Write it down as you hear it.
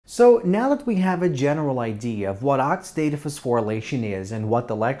So now that we have a general idea of what oxidative phosphorylation is and what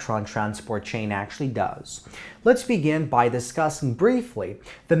the electron transport chain actually does, let's begin by discussing briefly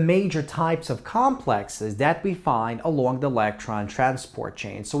the major types of complexes that we find along the electron transport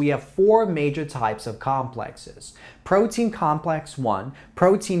chain. So we have four major types of complexes: protein complex 1,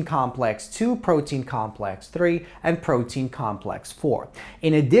 protein complex 2, protein complex 3, and protein complex 4.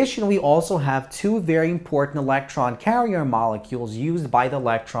 In addition, we also have two very important electron carrier molecules used by the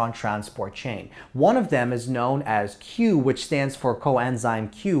electron transport chain. One of them is known as Q, which stands for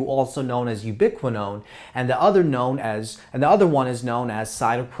coenzyme Q, also known as ubiquinone, and the other one is known as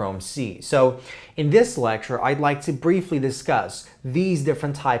cytochrome C. So in this lecture, I'd like to briefly discuss these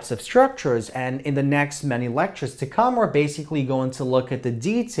different types of structures, and in the next many lectures to come, we're basically going to look at the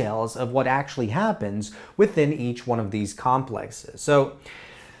details of what actually happens within each one of these complexes. So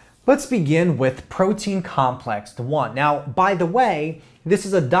let's begin with protein complex 1. Now, by the way, this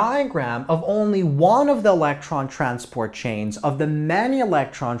is a diagram of only one of the electron transport chains of the many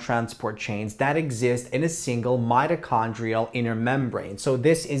electron transport chains that exist in a single mitochondrial inner membrane. So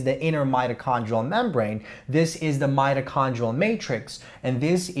this is the inner mitochondrial membrane, this is the mitochondrial matrix, and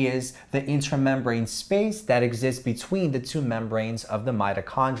this is the intramembrane space that exists between the two membranes of the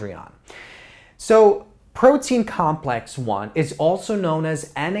mitochondrion. So protein complex 1 is also known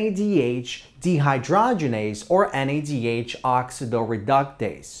as NADH dehydrogenase or NADH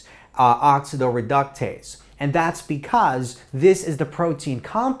oxidoreductase. And that's because this is the protein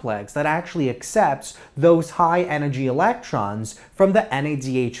complex that actually accepts those high energy electrons from the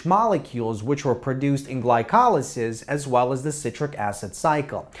NADH molecules which were produced in glycolysis as well as the citric acid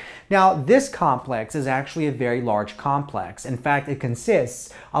cycle. Now, this complex is actually a very large complex. In fact, it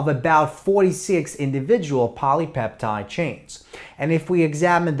consists of about 46 individual polypeptide chains. And if we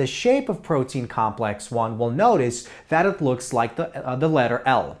examine the shape of protein complex 1, we'll notice that it looks like the letter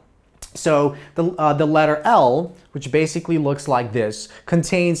L. So the letter L, which basically looks like this,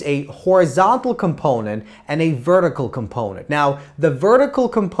 contains a horizontal component and a vertical component. Now, the vertical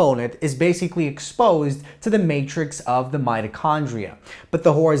component is basically exposed to the matrix of the mitochondria. But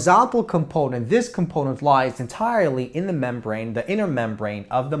the horizontal component, this component lies entirely in the membrane, the inner membrane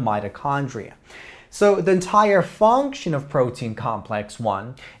of the mitochondria. So the entire function of protein complex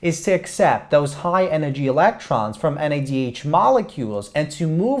 1 is to accept those high energy electrons from NADH molecules and to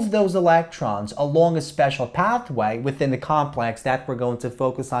move those electrons along a special pathway within the complex that we're going to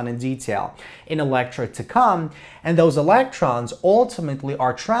focus on in detail in a lecture to come. And those electrons ultimately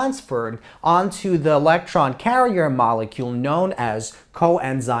are transferred onto the electron carrier molecule known as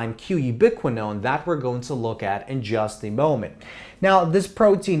coenzyme Q ubiquinone that we're going to look at in just a moment. Now, this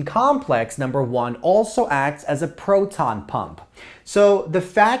protein complex, number 1, also acts as a proton pump. So the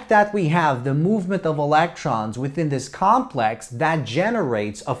fact that we have the movement of electrons within this complex, that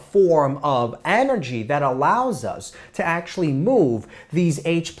generates a form of energy that allows us to actually move these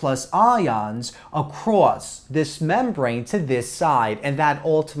H+ ions across this membrane to this side, and that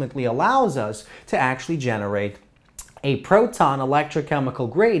ultimately allows us to actually generate a proton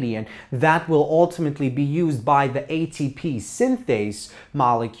electrochemical gradient that will ultimately be used by the ATP synthase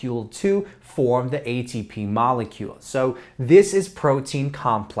molecule to form the ATP molecule. So this is protein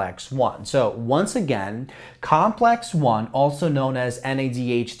complex 1. So once again, complex 1, also known as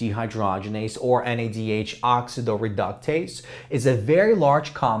NADH dehydrogenase or NADH oxidoreductase, is a very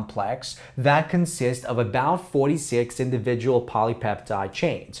large complex that consists of about 46 individual polypeptide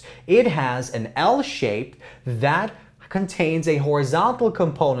chains. It has an L shape that contains a horizontal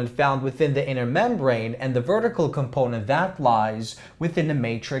component found within the inner membrane and the vertical component that lies within the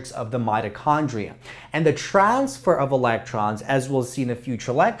matrix of the mitochondria. And the transfer of electrons, as we'll see in a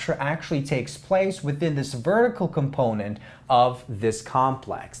future lecture, actually takes place within this vertical component of this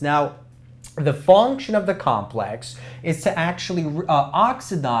complex. Now, the function of the complex is to actually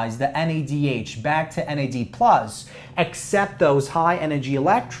oxidize the NADH back to NAD+, accept those high energy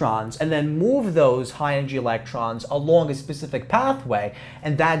electrons, and then move those high energy electrons along a specific pathway,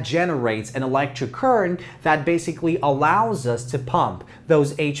 and that generates an electric current that basically allows us to pump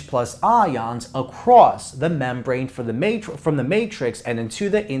those H+ ions across the membrane from the matrix and into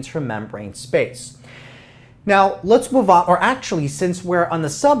the intramembrane space. Now, let's move on, or actually, since we're on the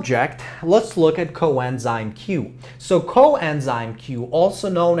subject, let's look at coenzyme Q. So coenzyme Q, also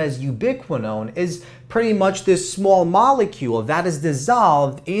known as ubiquinone, is pretty much this small molecule that is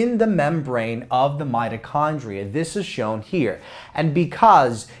dissolved in the membrane of the mitochondria. This is shown here. And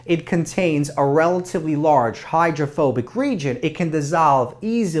because it contains a relatively large hydrophobic region, it can dissolve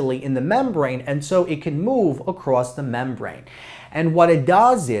easily in the membrane, and so it can move across the membrane. And what it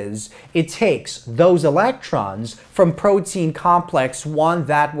does is it takes those electrons from protein complex 1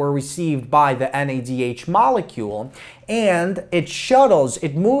 that were received by the NADH molecule, and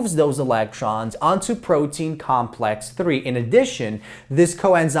it moves those electrons onto protein complex 3. In addition, this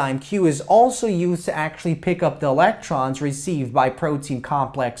coenzyme Q is also used to actually pick up the electrons received by protein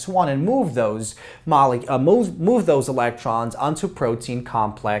complex 1 and move those electrons onto protein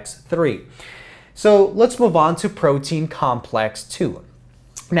complex 3. So let's move on to protein complex 2.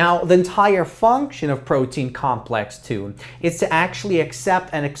 Now, the entire function of protein complex 2 is to actually accept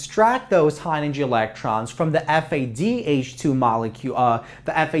and extract those high-energy electrons from the FADH2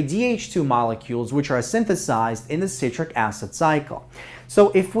 molecules, which are synthesized in the citric acid cycle.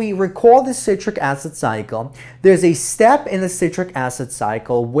 So if we recall the citric acid cycle, there's a step in the citric acid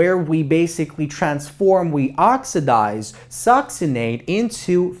cycle where we basically we oxidize succinate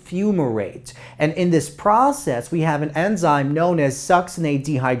into fumarate. And in this process, we have an enzyme known as succinate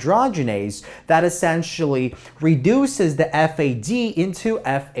dehydrogenase that essentially reduces the FAD into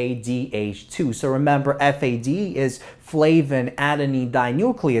FADH2. So remember, FAD is flavin adenine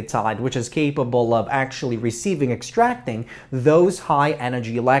dinucleotide, which is capable of actually extracting those high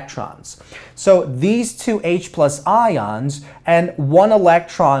energy electrons. So these two H+ ions and one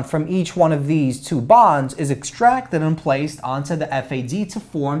electron from each one of these two bonds is extracted and placed onto the FAD to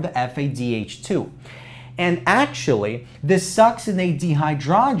form the FADH2. And actually, this succinate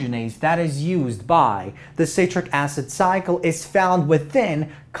dehydrogenase that is used by the citric acid cycle is found within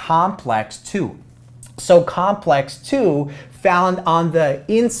complex 2. So complex 2, found on the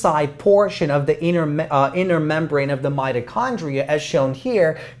inside portion of the inner membrane of the mitochondria, as shown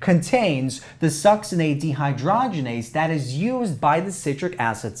here, contains the succinate dehydrogenase that is used by the citric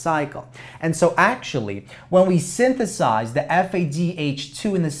acid cycle. And so actually, when we synthesize the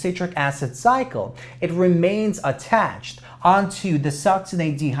FADH2 in the citric acid cycle, it remains attached onto the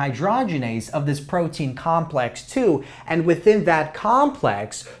succinate dehydrogenase of this protein complex 2, and within that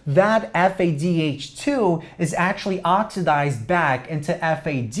complex, that FADH2 is actually oxidized back into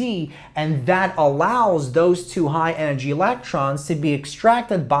FAD, and that allows those two high energy electrons to be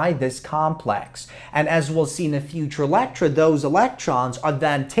extracted by this complex. And as we'll see in a future lecture, those electrons are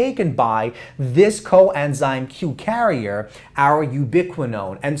then taken by this coenzyme Q carrier, our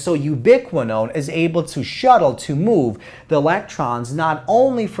ubiquinone. And so ubiquinone is able to move the electrons not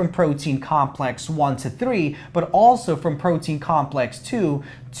only from protein complex 1 to 3, but also from protein complex 2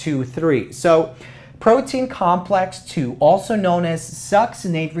 to 3. So protein complex 2, also known as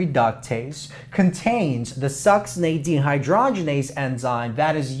succinate reductase, contains the succinate dehydrogenase enzyme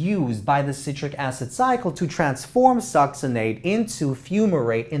that is used by the citric acid cycle to transform succinate into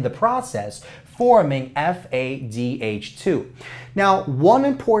fumarate in the process, forming FADH2. Now, one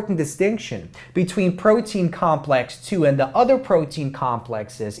important distinction between protein complex 2 and the other protein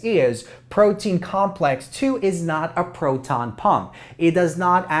complexes is protein complex 2 is not a proton pump. It does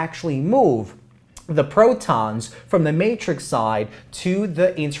not actually move the protons from the matrix side to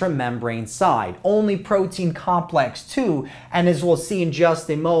the intramembrane side. Only protein complex 2, and as we'll see in just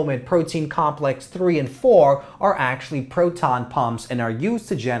a moment, protein complex 3 and 4 are actually proton pumps and are used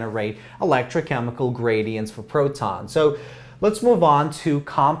to generate electrochemical gradients for protons. So let's move on to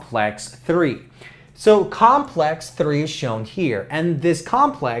complex 3. So complex 3 is shown here, and this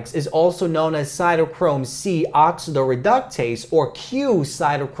complex is also known as cytochrome C oxidoreductase, or Q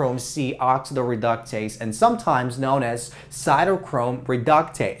cytochrome C oxidoreductase, and sometimes known as cytochrome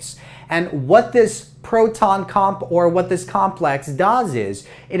reductase. And what this what this complex does is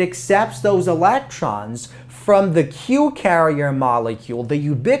it accepts those electrons from the Q carrier molecule, the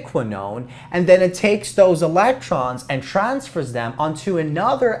ubiquinone, and then it takes those electrons and transfers them onto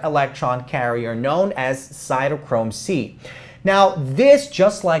another electron carrier known as cytochrome C. Now, this,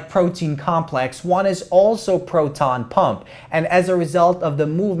 just like protein complex 1, is also proton pump, and as a result of the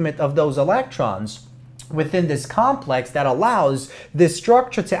movement of those electrons within this complex, that allows this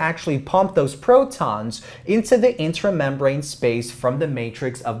structure to actually pump those protons into the intramembrane space from the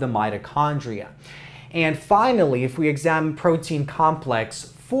matrix of the mitochondria. And finally, if we examine protein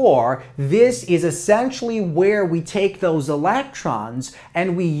complex 4, this is essentially where we take those electrons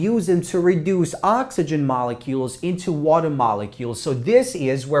and we use them to reduce oxygen molecules into water molecules. So this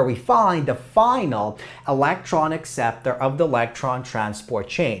is where we find the final electron acceptor of the electron transport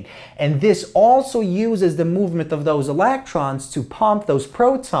chain. And this also uses the movement of those electrons to pump those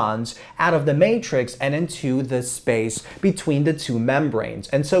protons out of the matrix and into the space between the two membranes.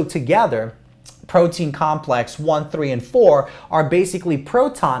 And so together, protein complex 1, 3, and 4 are basically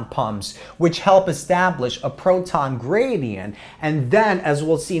proton pumps, which help establish a proton gradient. And then, as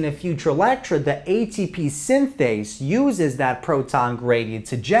we'll see in a future lecture, the ATP synthase uses that proton gradient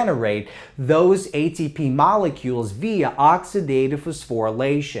to generate those ATP molecules via oxidative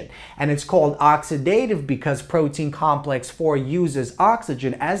phosphorylation. And it's called oxidative because protein complex 4 uses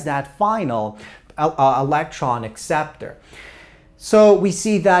oxygen as that final electron acceptor. So we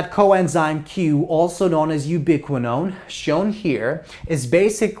see that coenzyme Q, also known as ubiquinone, shown here, is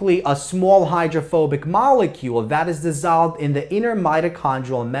basically a small hydrophobic molecule that is dissolved in the inner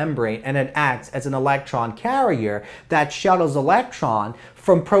mitochondrial membrane, and it acts as an electron carrier that shuttles electron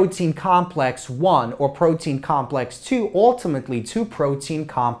from protein complex 1 or protein complex 2 ultimately to protein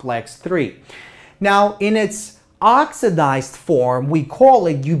complex 3. Now, in its oxidized form, we call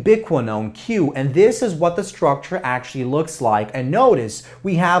it ubiquinone Q, and this is what the structure actually looks like. And notice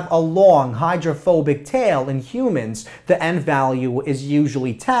we have a long hydrophobic tail in humans. The N value is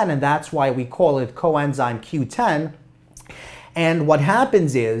usually 10, and that's why we call it coenzyme Q10. And what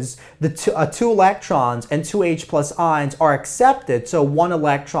happens is the two electrons and 2 H plus ions are accepted. So 1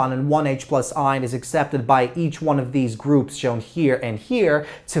 electron and 1 H plus ion is accepted by each one of these groups shown here and here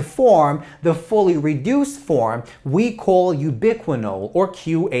to form the fully reduced form we call ubiquinol, or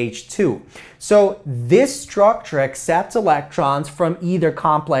QH2. So this structure accepts electrons from either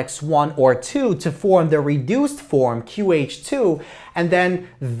complex 1 or 2 to form the reduced form QH2, and then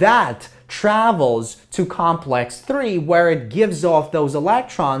that travels to complex 3, where it gives off those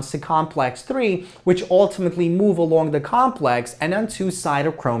electrons to complex 3, which ultimately move along the complex and onto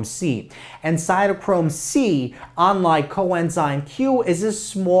cytochrome C. And cytochrome C, unlike coenzyme Q, is a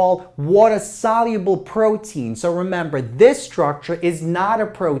small water-soluble protein. So remember, this structure is not a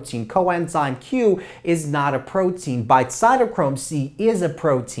protein. Coenzyme Q is not a protein, but cytochrome C is a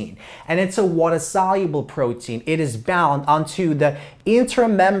protein. And it's a water-soluble protein. It is bound onto the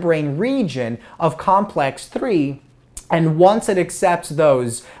intermembrane region of complex 3, and once it accepts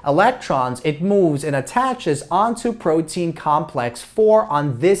those electrons, it moves and attaches onto protein complex 4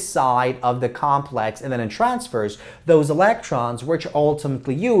 on this side of the complex, and then it transfers those electrons, which are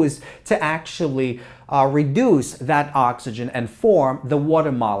ultimately used to actually reduce that oxygen and form the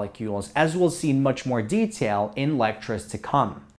water molecules, as we'll see in much more detail in lectures to come.